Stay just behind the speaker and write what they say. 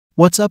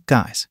What's up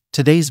guys?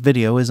 Today's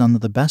video is on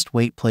the best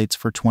weight plates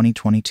for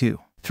 2022.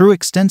 Through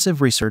extensive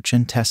research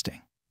and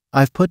testing,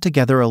 I've put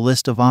together a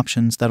list of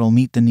options that'll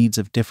meet the needs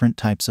of different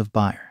types of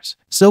buyers.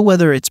 So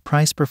whether it's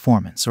price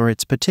performance or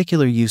its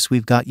particular use,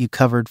 we've got you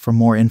covered. For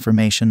more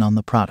information on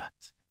the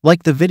product,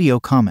 like the video,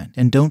 comment,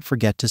 and don't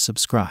forget to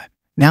subscribe.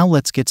 Now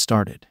let's get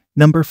started.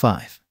 Number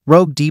 5.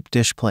 Rogue Deep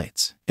Dish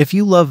Plates. If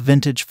you love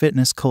vintage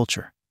fitness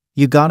culture,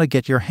 you gotta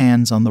get your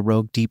hands on the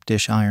Rogue Deep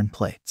Dish Iron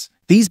Plates.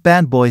 These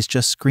bad boys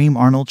just scream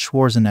Arnold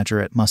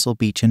Schwarzenegger at Muscle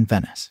Beach in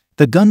Venice.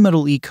 The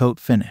gunmetal E-coat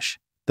finish,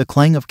 the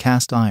clang of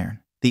cast iron,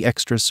 the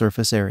extra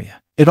surface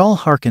area. It all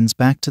harkens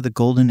back to the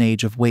golden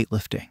age of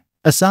weightlifting.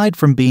 Aside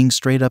from being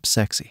straight up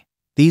sexy,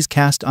 these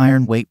cast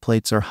iron weight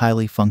plates are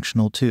highly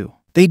functional too.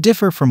 They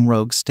differ from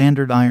Rogue's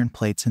standard iron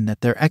plates in that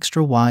they're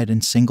extra wide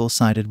and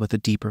single-sided with a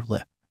deeper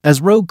lip.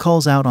 As Rogue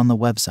calls out on the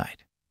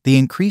website, the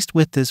increased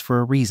width is for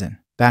a reason.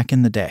 Back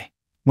in the day,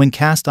 when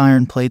cast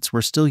iron plates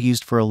were still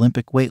used for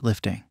Olympic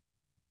weightlifting,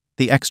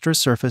 the extra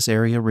surface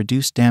area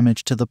reduced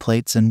damage to the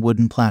plates and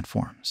wooden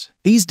platforms.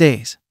 These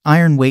days,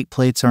 iron weight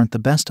plates aren't the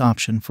best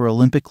option for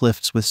Olympic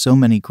lifts with so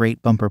many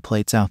great bumper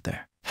plates out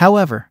there.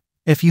 However,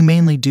 if you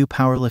mainly do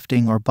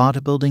powerlifting or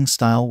bodybuilding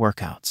style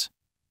workouts,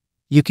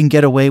 you can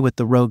get away with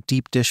the Rogue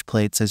Deep Dish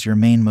plates as your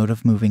main mode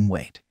of moving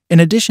weight. In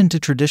addition to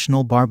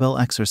traditional barbell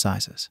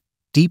exercises,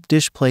 deep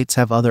dish plates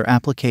have other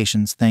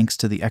applications thanks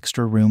to the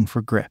extra room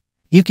for grip.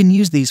 You can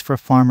use these for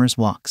farmer's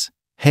walks,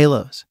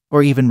 halos,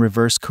 or even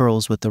reverse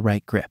curls with the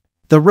right grip.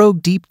 The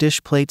Rogue Deep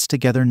Dish plates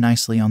together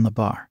nicely on the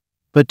bar,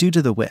 but due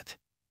to the width,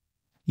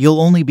 you'll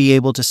only be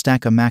able to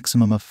stack a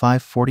maximum of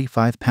 5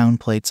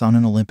 45-pound plates on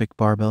an Olympic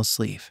barbell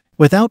sleeve.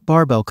 Without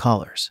barbell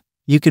collars,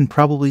 you can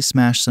probably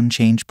smash some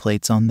change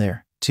plates on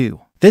there,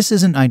 too. This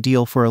isn't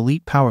ideal for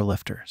elite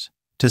powerlifters,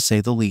 to say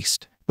the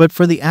least, but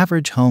for the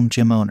average home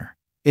gym owner,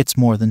 it's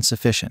more than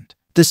sufficient.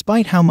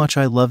 Despite how much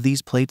I love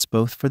these plates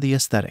both for the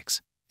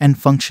aesthetics and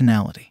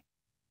functionality,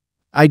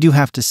 I do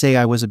have to say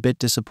I was a bit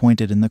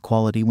disappointed in the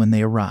quality when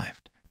they arrived.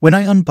 When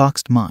I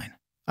unboxed mine,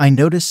 I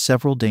noticed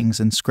several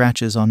dings and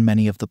scratches on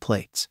many of the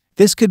plates.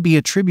 This could be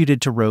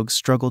attributed to Rogue's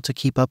struggle to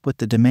keep up with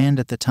the demand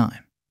at the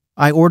time.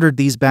 I ordered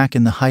these back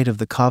in the height of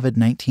the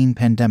COVID-19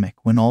 pandemic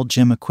when all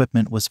gym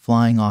equipment was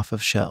flying off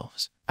of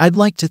shelves. I'd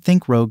like to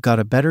think Rogue got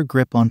a better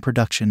grip on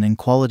production and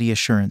quality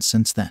assurance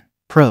since then.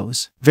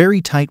 Pros: very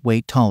tight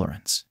weight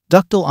tolerance,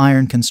 ductile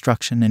iron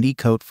construction and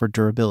E-coat for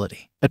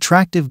durability,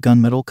 attractive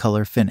gunmetal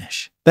color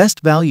finish,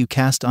 best value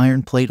cast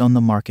iron plate on the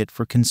market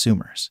for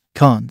consumers.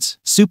 Cons: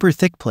 super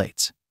thick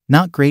plates,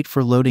 not great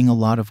for loading a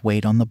lot of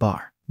weight on the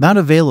bar. Not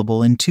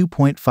available in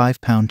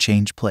 2.5-pound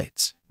change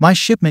plates. My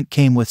shipment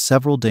came with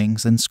several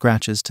dings and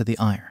scratches to the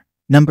iron.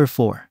 Number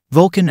 4.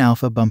 Vulcan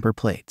Alpha Bumper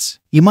Plates.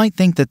 You might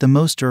think that the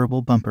most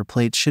durable bumper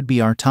plates should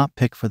be our top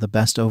pick for the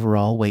best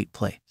overall weight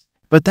plates,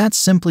 but that's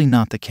simply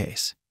not the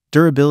case.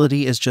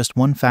 Durability is just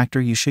one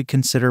factor you should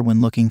consider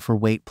when looking for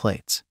weight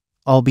plates,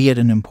 albeit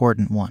an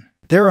important one.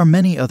 There are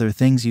many other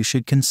things you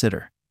should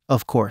consider,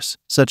 of course,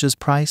 such as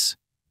price,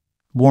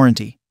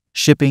 warranty,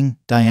 shipping,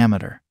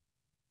 diameter,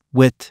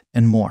 width,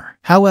 and more.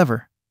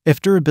 However, if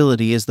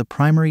durability is the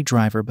primary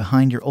driver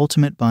behind your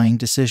ultimate buying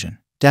decision,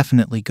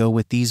 definitely go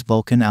with these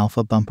Vulcan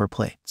Alpha bumper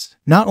plates.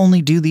 Not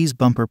only do these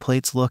bumper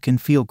plates look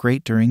and feel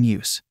great during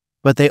use,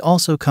 but they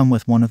also come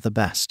with one of the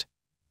best,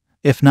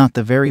 if not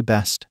the very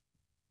best,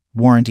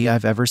 warranty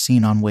I've ever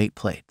seen on weight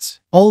plates.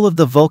 All of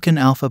the Vulcan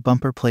Alpha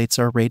bumper plates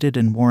are rated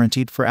and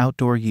warrantied for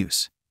outdoor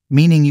use,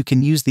 meaning you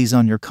can use these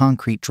on your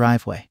concrete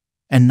driveway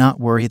and not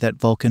worry that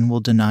Vulcan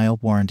will deny a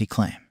warranty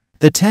claim.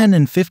 The 10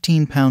 and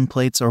 15-pound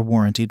plates are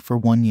warrantied for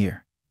 1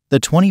 year. The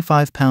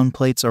 25-pound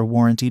plates are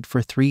warrantied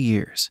for 3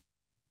 years.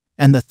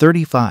 And the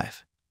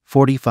 35,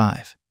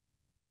 45,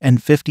 and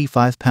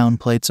 55-pound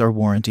plates are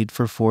warrantied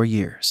for 4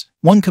 years.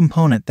 One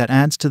component that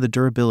adds to the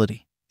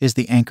durability is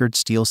the anchored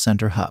steel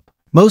center hub.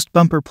 Most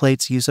bumper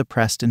plates use a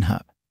pressed-in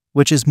hub,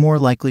 which is more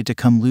likely to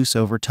come loose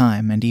over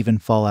time and even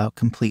fall out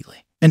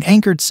completely. An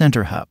anchored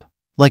center hub,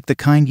 like the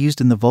kind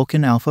used in the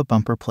Vulcan Alpha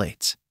bumper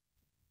plates,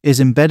 is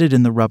embedded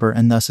in the rubber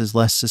and thus is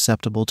less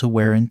susceptible to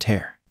wear and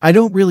tear. I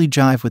don't really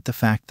jive with the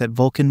fact that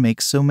Vulcan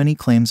makes so many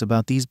claims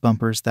about these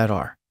bumpers that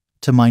are,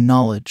 to my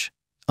knowledge,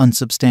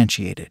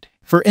 unsubstantiated.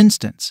 For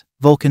instance,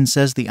 Vulcan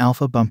says the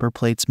Alpha bumper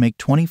plates make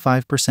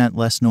 25%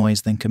 less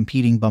noise than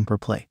competing bumper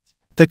plates.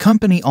 The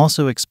company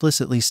also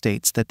explicitly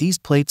states that these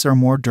plates are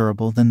more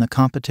durable than the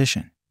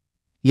competition,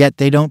 yet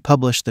they don't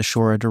publish the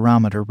Shora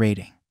durometer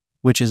rating,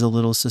 which is a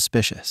little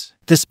suspicious.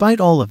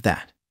 Despite all of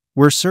that,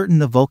 we're certain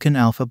the Vulcan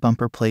Alpha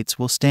bumper plates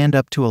will stand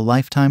up to a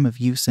lifetime of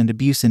use and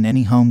abuse in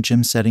any home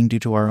gym setting due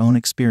to our own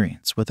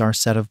experience with our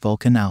set of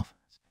Vulcan Alphas.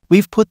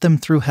 We've put them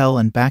through hell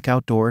and back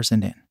outdoors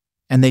and in,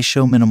 and they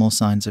show minimal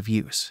signs of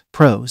use.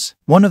 Pros: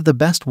 one of the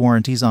best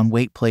warranties on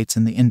weight plates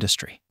in the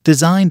industry.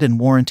 Designed and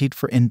warrantied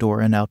for indoor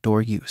and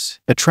outdoor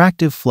use.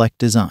 Attractive fleck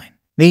design.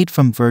 Made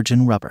from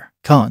virgin rubber.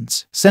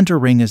 Cons: center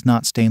ring is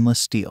not stainless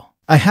steel.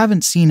 I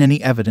haven't seen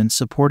any evidence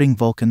supporting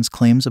Vulcan's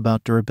claims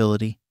about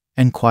durability,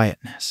 and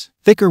quietness.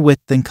 Thicker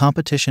width than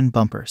competition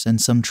bumpers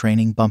and some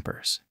training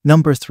bumpers.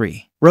 Number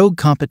 3. Rogue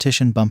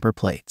competition bumper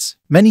plates.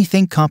 Many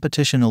think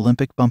competition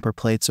Olympic bumper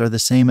plates are the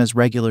same as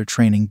regular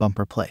training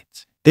bumper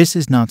plates. This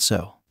is not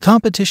so.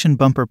 Competition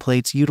bumper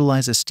plates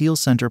utilize a steel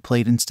center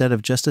plate instead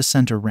of just a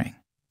center ring,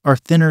 are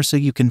thinner so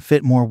you can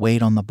fit more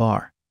weight on the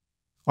bar,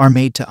 are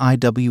made to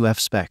IWF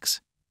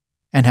specs,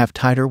 and have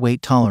tighter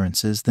weight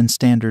tolerances than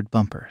standard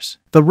bumpers.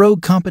 The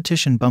Rogue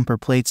competition bumper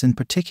plates in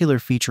particular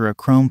feature a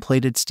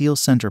chrome-plated steel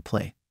center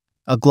plate,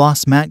 a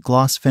matte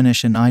gloss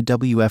finish in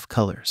IWF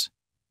colors,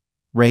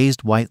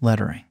 raised white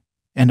lettering,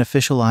 and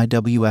official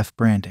IWF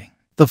branding.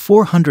 The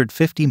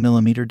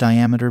 450mm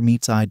diameter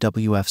meets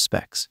IWF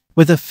specs,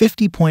 with a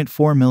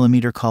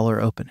 50.4mm collar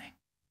opening.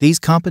 These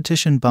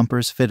competition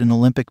bumpers fit an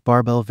Olympic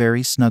barbell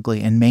very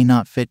snugly and may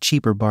not fit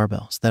cheaper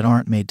barbells that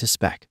aren't made to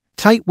spec.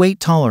 Tight weight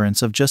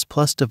tolerance of just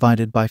plus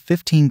divided by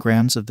 15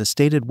 grams of the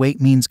stated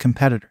weight means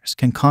competitors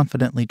can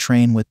confidently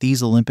train with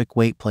these Olympic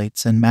weight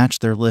plates and match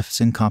their lifts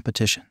in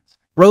competitions.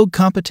 Rogue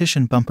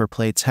competition bumper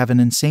plates have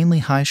an insanely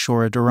high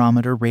Shora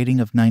durometer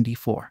rating of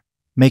 94,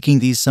 making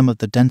these some of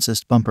the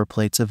densest bumper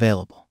plates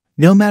available.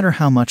 No matter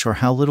how much or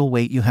how little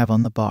weight you have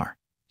on the bar,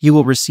 you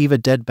will receive a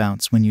dead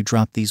bounce when you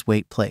drop these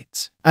weight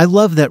plates. I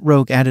love that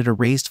Rogue added a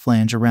raised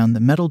flange around the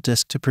metal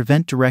disc to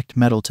prevent direct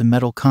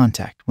metal-to-metal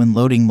contact when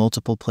loading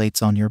multiple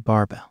plates on your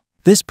barbell.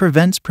 This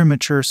prevents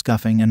premature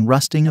scuffing and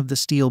rusting of the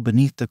steel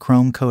beneath the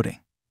chrome coating.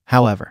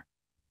 However,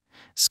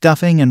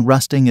 scuffing and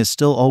rusting is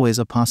still always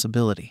a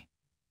possibility,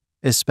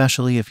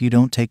 especially if you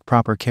don't take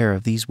proper care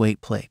of these weight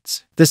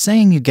plates. The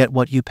saying "you get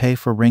what you pay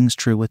for" rings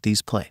true with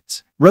these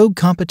plates. Rogue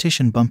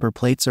competition bumper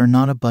plates are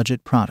not a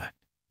budget product.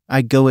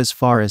 I'd go as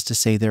far as to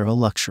say they're a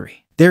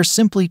luxury. They're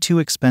simply too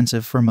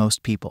expensive for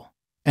most people,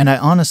 and I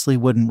honestly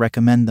wouldn't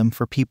recommend them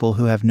for people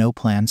who have no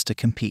plans to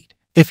compete.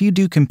 If you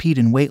do compete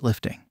in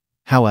weightlifting,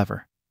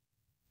 however,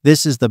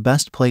 this is the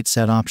best plate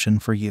set option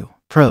for you.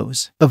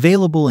 Pros: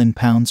 available in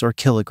pounds or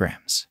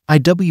kilograms.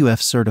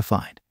 IWF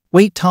certified.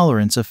 Weight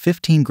tolerance of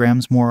 15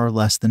 grams more or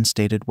less than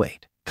stated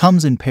weight.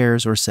 Comes in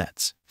pairs or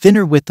sets.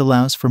 Thinner width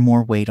allows for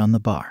more weight on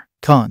the bar.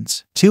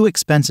 Cons: too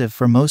expensive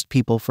for most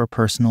people for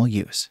personal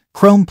use.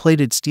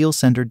 Chrome-plated steel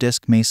center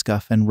disc may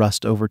scuff and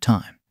rust over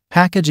time.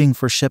 Packaging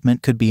for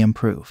shipment could be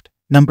improved.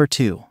 Number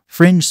 2.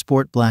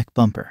 FringeSport black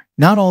bumper.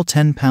 Not all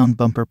 10-pound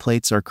bumper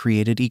plates are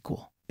created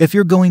equal. If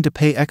you're going to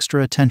pay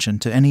extra attention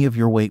to any of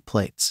your weight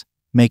plates,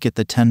 make it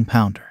the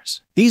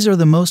 10-pounders. These are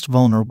the most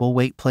vulnerable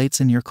weight plates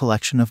in your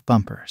collection of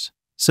bumpers,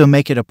 so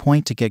make it a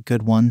point to get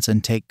good ones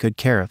and take good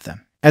care of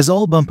them. As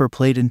all bumper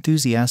plate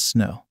enthusiasts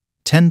know,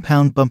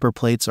 10-pound bumper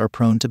plates are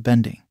prone to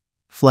bending,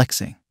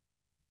 flexing,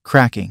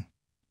 cracking,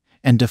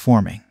 and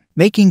deforming.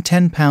 Making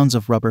 10 pounds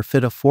of rubber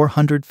fit a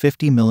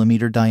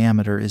 450mm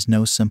diameter is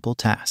no simple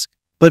task,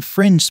 but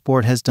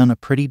FringeSport has done a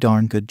pretty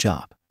darn good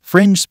job.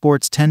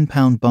 FringeSport's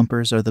 10-pound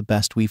bumpers are the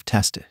best we've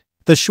tested.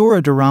 The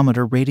Shora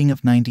durometer rating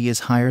of 90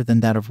 is higher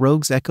than that of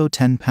Rogue's Echo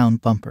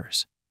 10-pound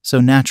bumpers,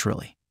 so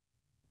naturally,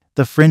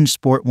 the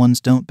FringeSport ones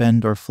don't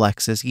bend or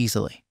flex as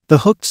easily. The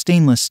hooked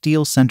stainless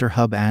steel center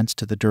hub adds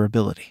to the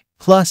durability.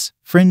 Plus,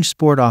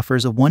 FringeSport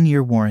offers a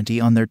 1-year warranty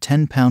on their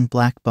 10-pound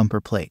black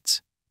bumper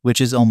plates, which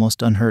is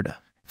almost unheard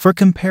of. For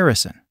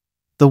comparison,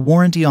 the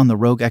warranty on the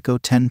Rogue Echo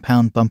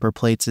 10-pound bumper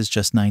plates is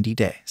just 90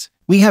 days.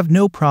 We have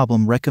no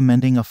problem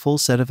recommending a full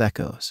set of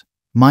Echoes,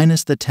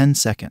 minus the 10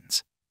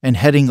 seconds, and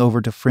heading over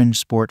to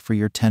FringeSport for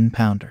your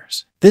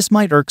 10-pounders. This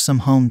might irk some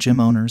home gym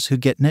owners who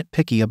get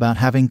nitpicky about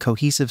having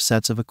cohesive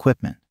sets of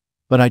equipment,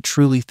 but I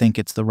truly think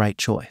it's the right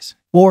choice.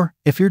 Or,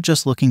 if you're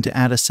just looking to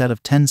add a set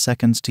of 10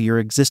 seconds to your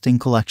existing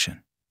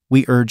collection,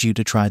 we urge you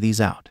to try these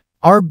out.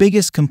 Our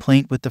biggest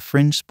complaint with the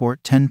FringeSport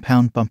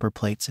 10-pound bumper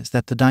plates is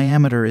that the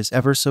diameter is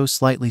ever so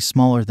slightly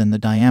smaller than the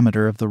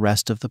diameter of the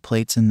rest of the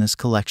plates in this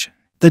collection.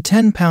 The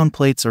 10-pound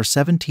plates are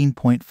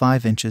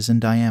 17.5 inches in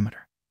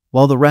diameter,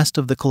 while the rest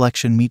of the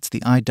collection meets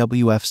the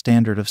IWF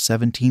standard of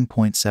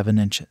 17.7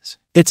 inches.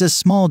 It's a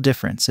small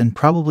difference and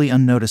probably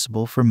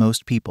unnoticeable for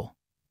most people,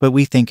 but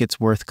we think it's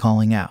worth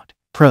calling out.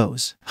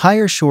 Pros: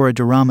 higher Shora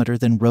durometer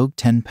than Rogue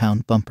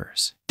 10-pound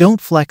bumpers.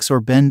 Don't flex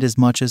or bend as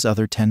much as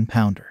other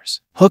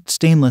 10-pounders. Hooked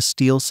stainless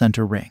steel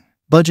center ring.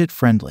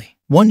 Budget-friendly.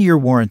 1-year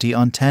warranty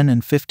on 10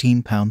 and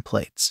 15-pound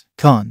plates.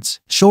 Cons: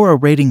 Shora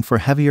rating for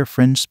heavier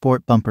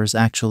FringeSport bumpers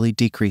actually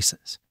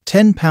decreases.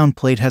 10-pound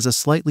plate has a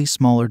slightly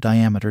smaller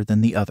diameter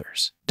than the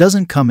others.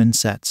 Doesn't come in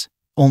sets,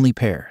 only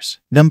pairs.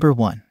 Number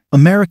 1.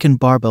 American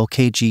Barbell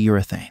KG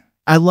Urethane.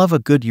 I love a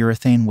good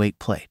urethane weight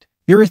plate.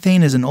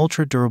 Urethane is an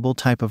ultra-durable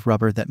type of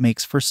rubber that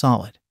makes for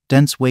solid,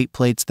 dense weight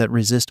plates that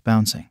resist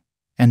bouncing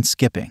and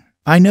skipping.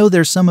 I know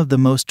they're some of the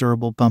most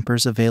durable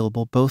bumpers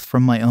available both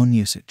from my own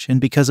usage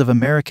and because of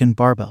American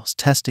Barbell's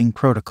testing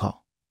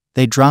protocol.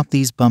 They drop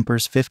these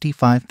bumpers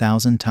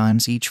 55,000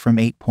 times each from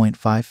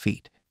 8.5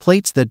 feet.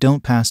 Plates that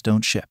don't pass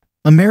don't ship.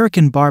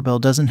 American Barbell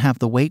doesn't have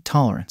the weight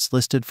tolerance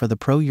listed for the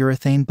Pro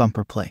Urethane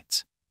bumper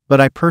plates,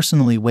 but I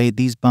personally weighed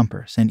these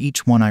bumpers and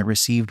each one I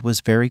received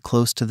was very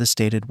close to the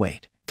stated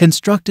weight.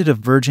 Constructed of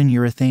virgin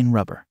urethane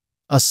rubber,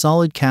 a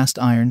solid cast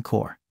iron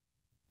core,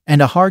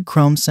 and a hard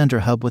chrome center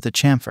hub with a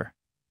chamfer.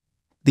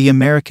 The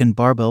American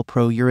Barbell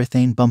Pro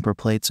urethane bumper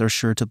plates are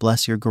sure to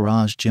bless your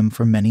garage gym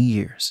for many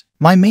years.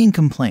 My main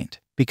complaint,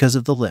 because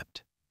of the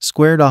lipped,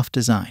 squared-off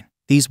design,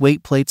 these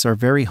weight plates are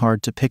very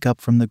hard to pick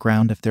up from the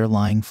ground if they're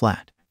lying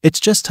flat. It's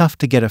just tough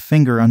to get a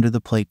finger under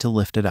the plate to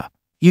lift it up.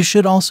 You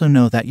should also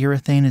know that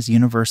urethane is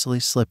universally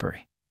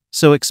slippery,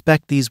 so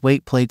expect these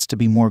weight plates to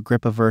be more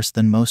grip-averse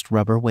than most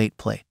rubber weight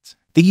plates.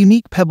 The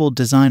unique pebbled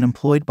design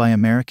employed by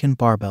American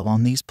Barbell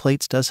on these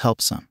plates does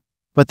help some,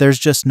 but there's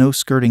just no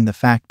skirting the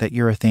fact that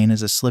urethane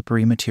is a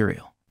slippery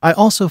material. I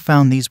also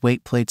found these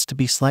weight plates to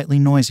be slightly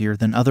noisier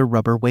than other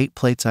rubber weight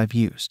plates I've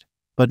used,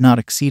 but not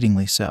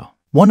exceedingly so.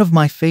 One of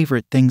my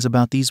favorite things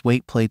about these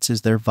weight plates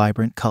is their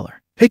vibrant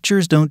color.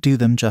 Pictures don't do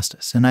them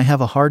justice, and I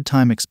have a hard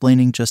time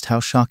explaining just how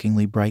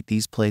shockingly bright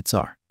these plates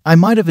are. I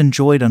might have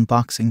enjoyed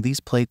unboxing these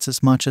plates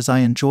as much as I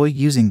enjoy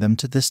using them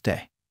to this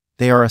day.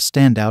 They are a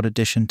standout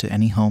addition to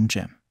any home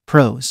gym.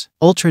 Pros: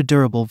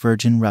 ultra-durable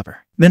virgin rubber.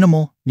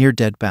 Minimal,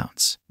 near-dead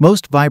bounce.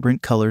 Most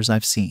vibrant colors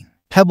I've seen.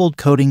 Pebbled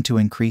coating to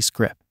increase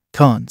grip.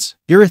 Cons: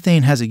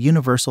 urethane has a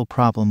universal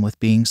problem with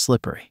being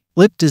slippery.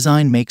 Lip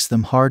design makes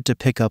them hard to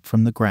pick up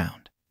from the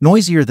ground.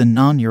 Noisier than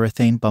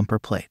non-urethane bumper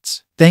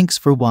plates. Thanks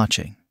for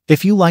watching.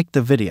 If you liked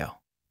the video,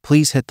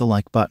 please hit the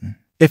like button.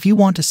 If you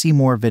want to see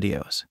more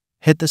videos,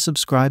 hit the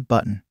subscribe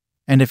button.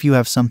 And if you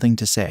have something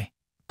to say,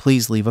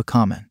 please leave a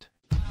comment.